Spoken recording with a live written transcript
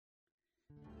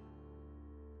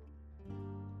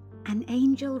An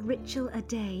angel ritual a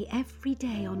day, every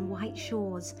day on white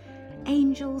shores.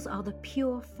 Angels are the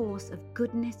pure force of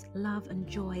goodness, love and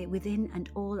joy within and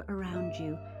all around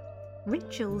you.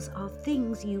 Rituals are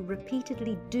things you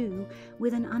repeatedly do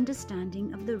with an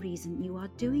understanding of the reason you are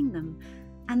doing them.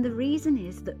 And the reason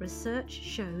is that research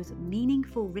shows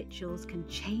meaningful rituals can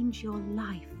change your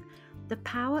life. The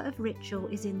power of ritual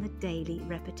is in the daily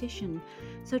repetition.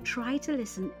 So try to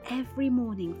listen every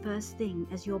morning first thing,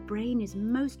 as your brain is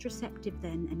most receptive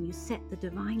then and you set the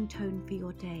divine tone for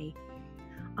your day.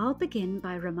 I'll begin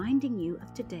by reminding you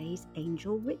of today's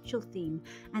angel ritual theme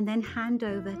and then hand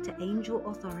over to angel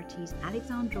authorities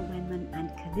Alexandra Wenman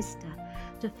and Callista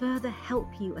to further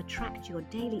help you attract your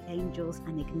daily angels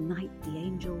and ignite the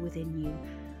angel within you.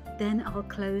 Then I'll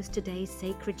close today's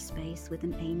sacred space with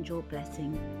an angel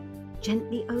blessing.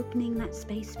 Gently opening that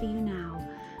space for you now,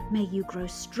 may you grow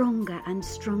stronger and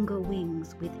stronger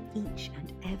wings with each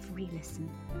and every listen.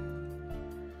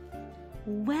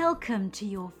 Welcome to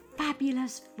your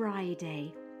fabulous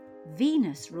Friday.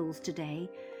 Venus rules today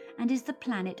and is the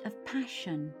planet of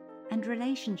passion and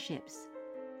relationships.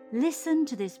 Listen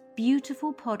to this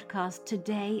beautiful podcast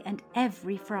today and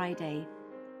every Friday.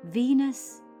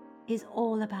 Venus is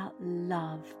all about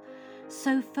love.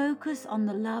 So focus on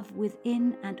the love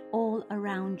within and all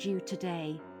around you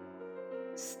today.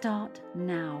 Start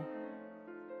now.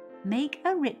 Make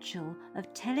a ritual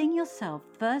of telling yourself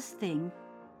first thing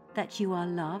that you are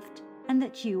loved and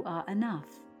that you are enough.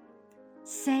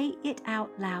 Say it out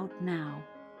loud now.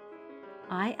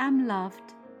 I am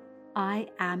loved. I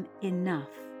am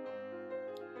enough.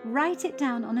 Write it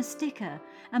down on a sticker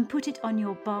and put it on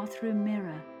your bathroom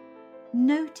mirror.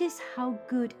 Notice how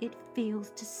good it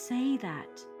feels to say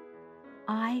that.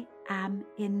 I am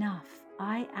enough.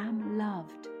 I am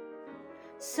loved.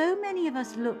 So many of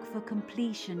us look for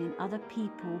completion in other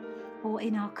people or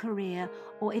in our career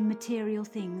or in material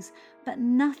things, but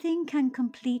nothing can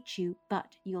complete you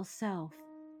but yourself.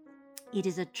 It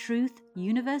is a truth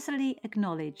universally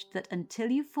acknowledged that until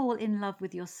you fall in love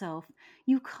with yourself,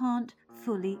 you can't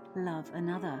fully love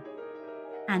another.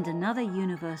 And another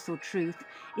universal truth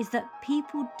is that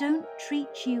people don't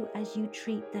treat you as you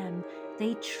treat them.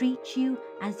 They treat you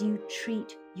as you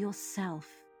treat yourself.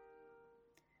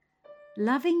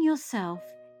 Loving yourself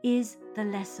is the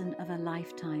lesson of a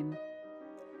lifetime.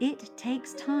 It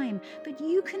takes time, but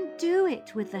you can do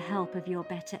it with the help of your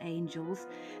better angels.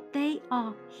 They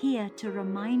are here to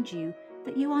remind you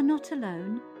that you are not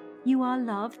alone. You are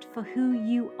loved for who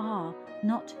you are,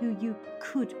 not who you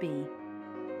could be.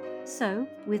 So,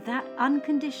 with that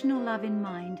unconditional love in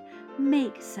mind,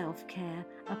 make self-care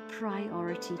a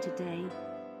priority today.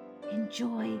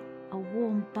 Enjoy a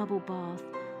warm bubble bath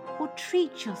or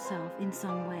treat yourself in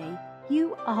some way.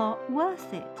 You are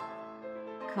worth it.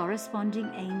 Corresponding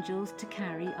angels to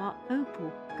carry are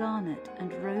opal, garnet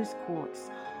and rose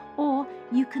quartz, or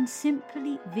you can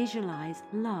simply visualize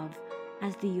love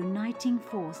as the uniting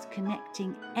force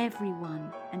connecting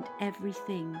everyone and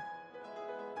everything.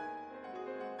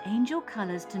 Angel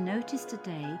colors to notice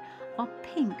today are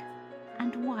pink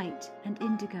and white and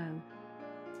indigo.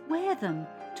 Wear them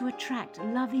to attract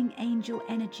loving angel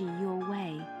energy your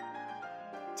way.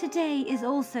 Today is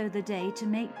also the day to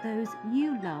make those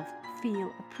you love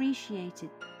feel appreciated.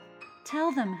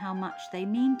 Tell them how much they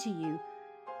mean to you,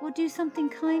 or do something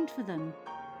kind for them.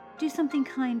 Do something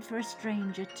kind for a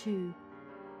stranger too.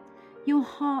 Your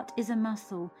heart is a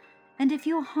muscle, and if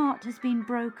your heart has been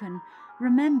broken,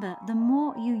 remember, the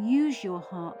more you use your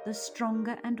heart, the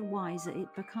stronger and wiser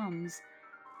it becomes.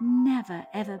 Never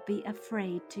ever be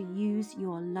afraid to use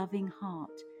your loving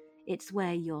heart. It's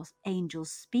where your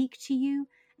angels speak to you,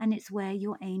 and it's where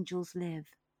your angels live.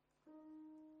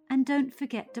 And don't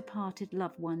forget departed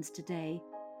loved ones today.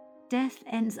 Death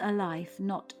ends a life,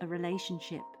 not a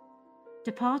relationship.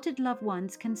 Departed loved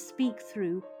ones can speak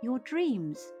through your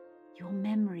dreams, your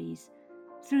memories,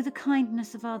 through the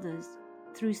kindness of others,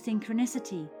 through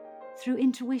synchronicity, through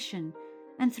intuition,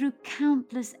 and through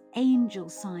countless angel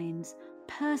signs,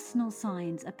 personal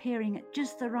signs appearing at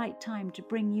just the right time to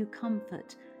bring you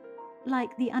comfort,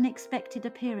 like the unexpected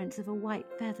appearance of a white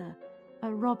feather,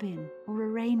 a robin, or a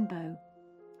rainbow.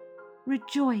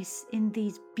 Rejoice in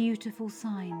these beautiful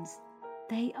signs.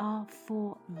 They are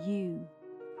for you.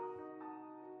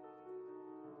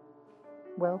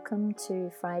 Welcome to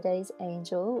Friday's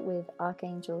Angel with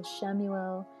Archangel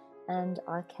Chamuel and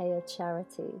Archaea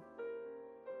Charity.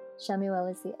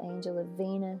 Chamuel is the angel of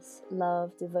Venus,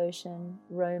 love, devotion,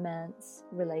 romance,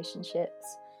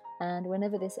 relationships. And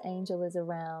whenever this angel is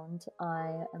around,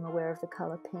 I am aware of the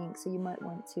color pink. So you might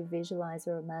want to visualize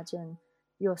or imagine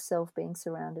yourself being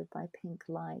surrounded by pink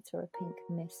light or a pink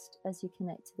mist as you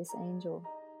connect to this angel.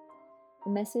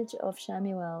 The message of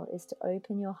Shamuel is to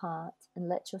open your heart and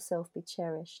let yourself be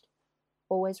cherished.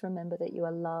 Always remember that you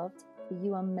are loved, for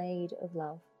you are made of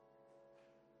love.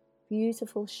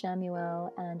 Beautiful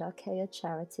Shamuel and Archaea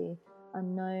Charity are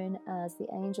known as the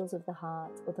angels of the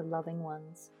heart or the loving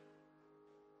ones.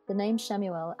 The name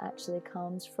Shamuel actually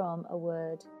comes from a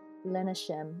word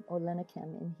Lenachem or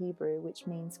Lenachem in Hebrew, which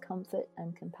means comfort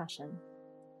and compassion.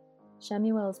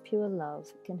 Shamuel's pure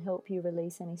love can help you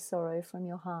release any sorrow from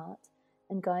your heart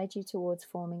and guide you towards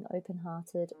forming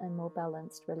open-hearted and more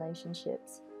balanced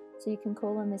relationships. So you can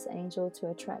call on this angel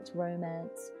to attract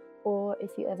romance, or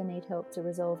if you ever need help to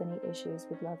resolve any issues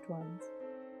with loved ones.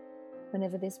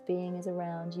 Whenever this being is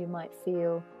around, you might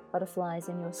feel butterflies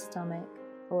in your stomach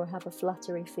or have a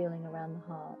fluttery feeling around the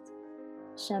heart.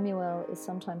 Shamuel is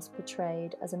sometimes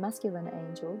portrayed as a masculine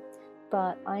angel,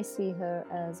 but I see her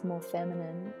as more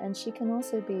feminine, and she can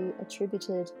also be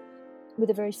attributed with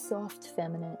a very soft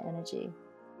feminine energy.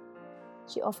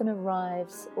 She often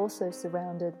arrives also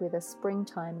surrounded with a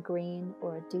springtime green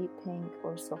or a deep pink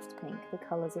or a soft pink, the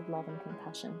colours of love and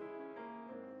compassion.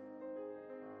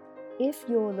 If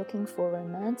you're looking for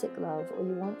romantic love or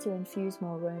you want to infuse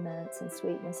more romance and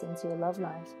sweetness into your love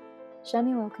life,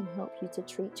 Shamuel can help you to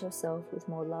treat yourself with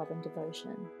more love and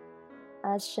devotion.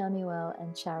 As Shamuel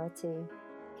and Charity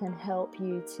can help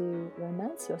you to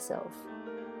romance yourself.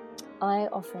 I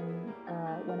often,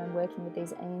 when I'm working with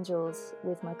these angels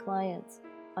with my clients,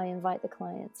 I invite the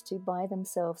clients to buy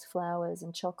themselves flowers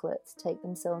and chocolates, take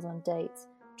themselves on dates,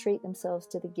 treat themselves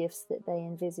to the gifts that they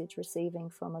envisage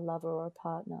receiving from a lover or a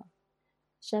partner.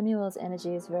 Shamuel's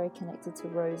energy is very connected to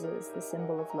roses, the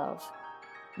symbol of love,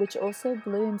 which also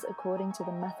blooms according to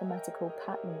the mathematical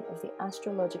pattern of the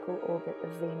astrological orbit of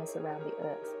Venus around the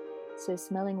Earth. So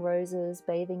smelling roses,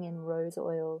 bathing in rose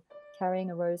oil,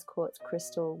 carrying a rose quartz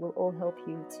crystal will all help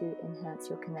you to enhance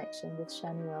your connection with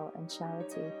Shamuel and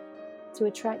Charity, to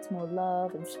attract more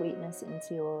love and sweetness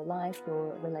into your life,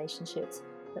 your relationships,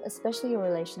 but especially your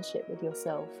relationship with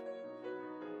yourself.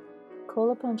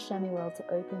 Call upon Shamuel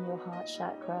to open your heart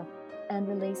chakra and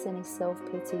release any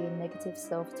self-pity, negative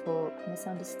self-talk,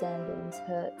 misunderstandings,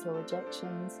 hurts or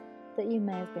rejections that you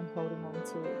may have been holding on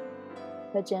to.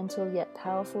 Her gentle yet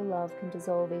powerful love can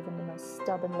dissolve even the most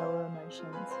stubborn lower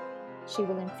emotions. She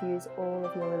will infuse all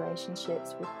of your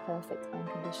relationships with perfect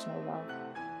unconditional love.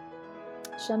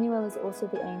 Shamuel is also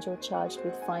the angel charged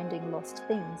with finding lost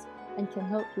things and can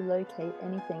help you locate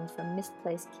anything from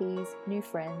misplaced keys, new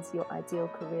friends, your ideal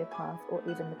career path, or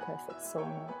even the perfect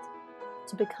soulmate.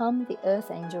 To become the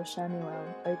Earth Angel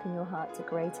Shamuel, open your heart to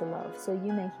greater love so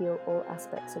you may heal all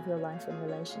aspects of your life and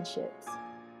relationships.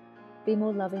 Be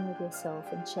more loving with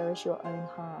yourself and cherish your own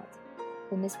heart.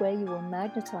 In this way, you will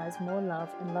magnetize more love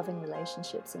and loving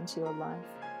relationships into your life.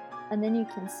 And then you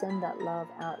can send that love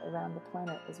out around the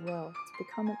planet as well to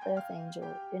become an Earth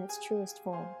Angel in its truest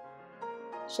form.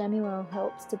 Shamuel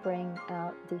helps to bring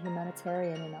out the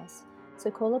humanitarian in us,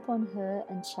 so call upon her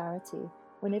and Charity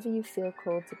whenever you feel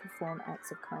called to perform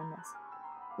acts of kindness.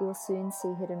 You will soon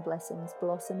see hidden blessings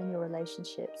blossom in your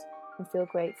relationships and feel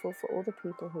grateful for all the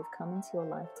people who have come into your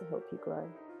life to help you grow.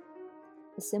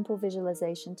 A simple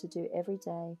visualization to do every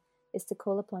day is to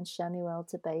call upon Shamuel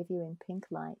to bathe you in pink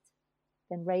light,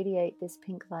 then radiate this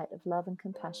pink light of love and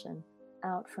compassion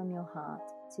out from your heart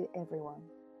to everyone.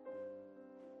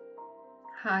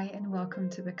 Hi and welcome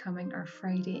to Becoming Our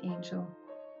Friday Angel,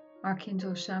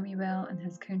 Archangel Shamuel and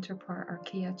his counterpart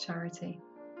Archaea Charity.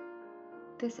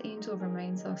 This angel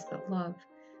reminds us that love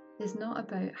is not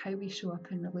about how we show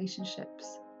up in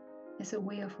relationships. It's a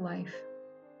way of life.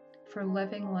 For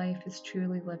living life is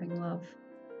truly living love.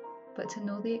 But to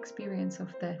know the experience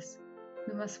of this,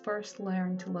 we must first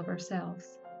learn to love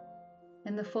ourselves.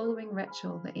 In the following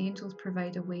ritual, the angels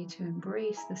provide a way to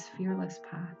embrace this fearless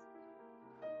path.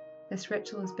 This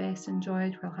ritual is best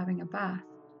enjoyed while having a bath,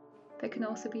 but can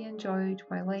also be enjoyed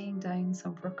while lying down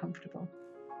somewhere comfortable.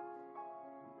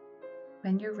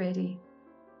 When you're ready,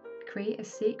 create a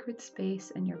sacred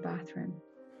space in your bathroom.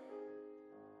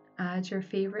 Add your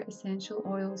favourite essential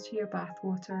oils to your bath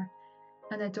water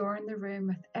and adorn the room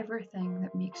with everything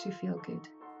that makes you feel good.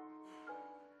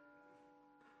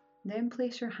 Then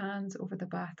place your hands over the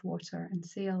bath water and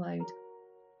say aloud,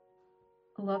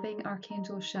 "Loving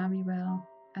Archangel Shamuel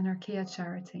and Archaea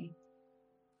Charity,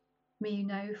 may you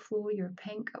now flow your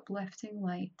pink uplifting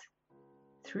light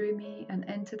through me and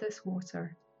into this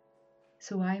water,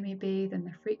 so I may bathe in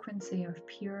the frequency of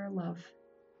pure love.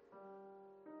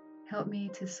 Help me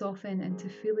to soften into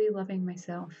fully loving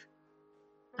myself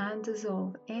and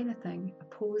dissolve anything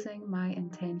opposing my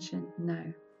intention now.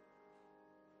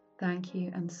 Thank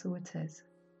you, and so it is.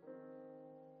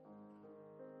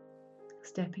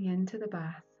 Stepping into the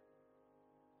bath,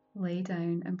 lay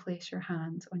down and place your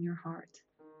hand on your heart.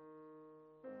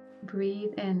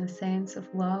 Breathe in a sense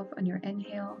of love on your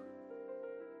inhale,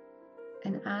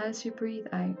 and as you breathe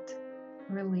out,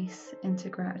 release into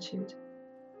gratitude.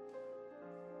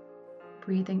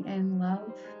 Breathing in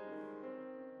love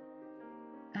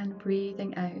and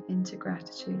breathing out into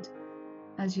gratitude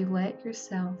as you let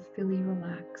yourself fully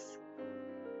relax.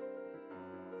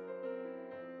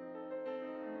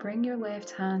 Bring your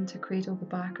left hand to cradle the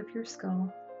back of your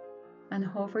skull and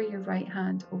hover your right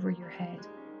hand over your head.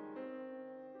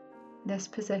 This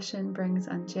position brings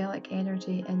angelic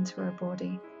energy into our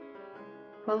body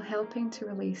while helping to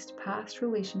release past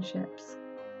relationships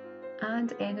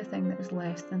and anything that is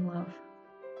less than love.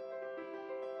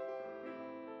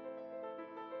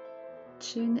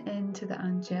 Tune into the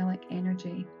angelic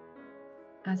energy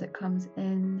as it comes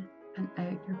in and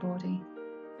out your body.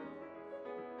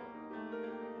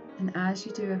 And as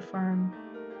you do, affirm,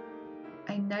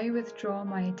 I now withdraw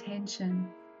my attention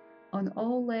on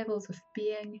all levels of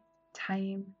being,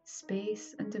 time,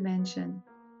 space, and dimension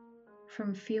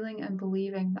from feeling and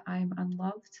believing that I am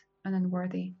unloved and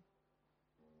unworthy.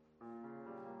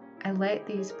 I let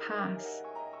these pass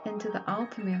into the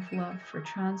alchemy of love for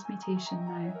transmutation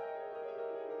now.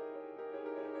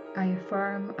 I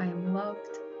affirm I am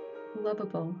loved,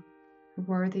 lovable,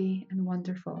 worthy, and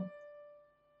wonderful.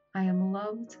 I am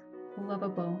loved,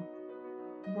 lovable,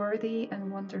 worthy,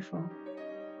 and wonderful.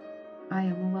 I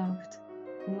am loved,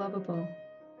 lovable,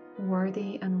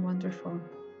 worthy, and wonderful,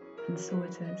 and so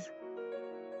it is.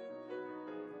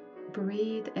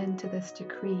 Breathe into this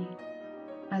decree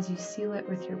as you seal it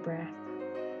with your breath.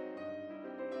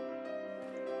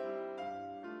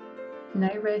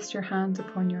 Now rest your hand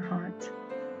upon your heart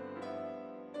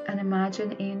and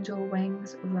imagine angel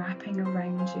wings wrapping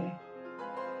around you.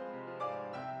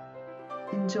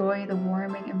 Enjoy the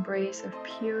warming embrace of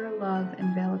pure love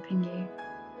enveloping you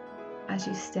as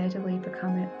you steadily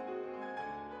become it.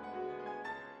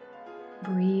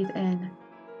 Breathe in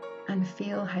and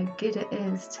feel how good it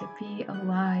is to be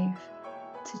alive,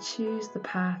 to choose the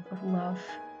path of love.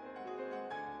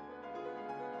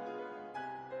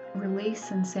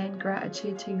 Release and send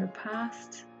gratitude to your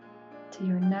past, to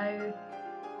your now,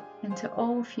 and to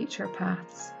all future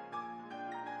paths.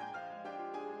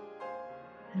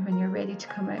 And when you're ready to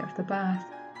come out of the bath,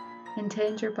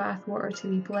 intend your bath water to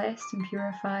be blessed and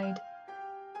purified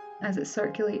as it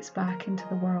circulates back into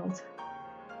the world.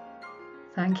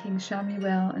 Thanking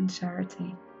Shamuel and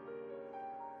Charity.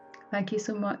 Thank you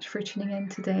so much for tuning in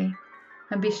today,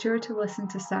 and be sure to listen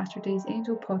to Saturday's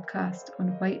Angel podcast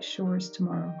on White Shores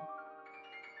tomorrow.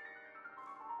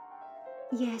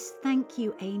 Yes, thank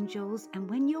you, angels. And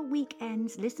when your week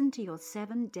ends, listen to your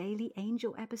 7 daily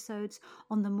angel episodes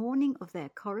on the morning of their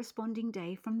corresponding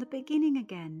day from the beginning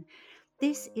again.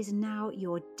 This is now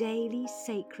your daily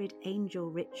sacred angel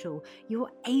ritual,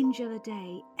 your angel a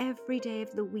day, every day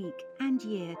of the week and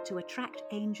year to attract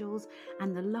angels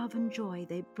and the love and joy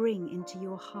they bring into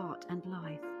your heart and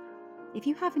life. If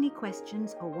you have any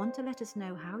questions or want to let us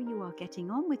know how you are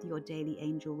getting on with your daily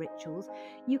angel rituals,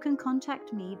 you can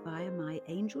contact me via my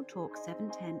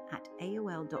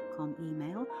angeltalk710@aol.com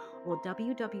email or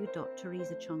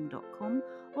www.teresachong.com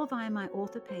or via my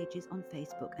author pages on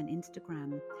Facebook and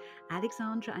Instagram.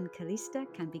 Alexandra and Callista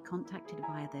can be contacted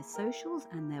via their socials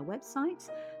and their websites,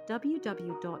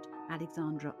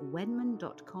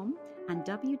 www.alexandrawenman.com and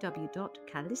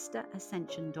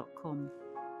www.callistaascension.com.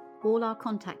 All our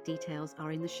contact details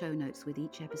are in the show notes with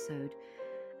each episode.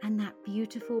 And that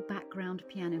beautiful background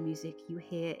piano music you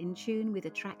hear in tune with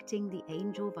attracting the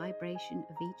angel vibration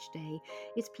of each day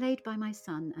is played by my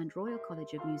son and Royal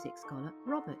College of Music scholar,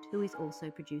 Robert, who is also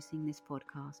producing this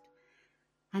podcast.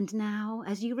 And now,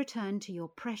 as you return to your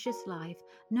precious life,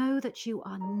 know that you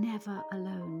are never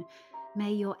alone.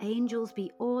 May your angels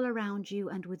be all around you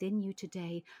and within you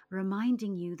today,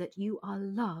 reminding you that you are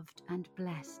loved and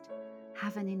blessed.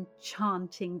 Have an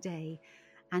enchanting day,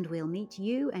 and we'll meet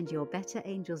you and your better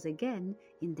angels again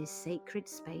in this sacred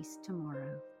space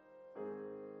tomorrow.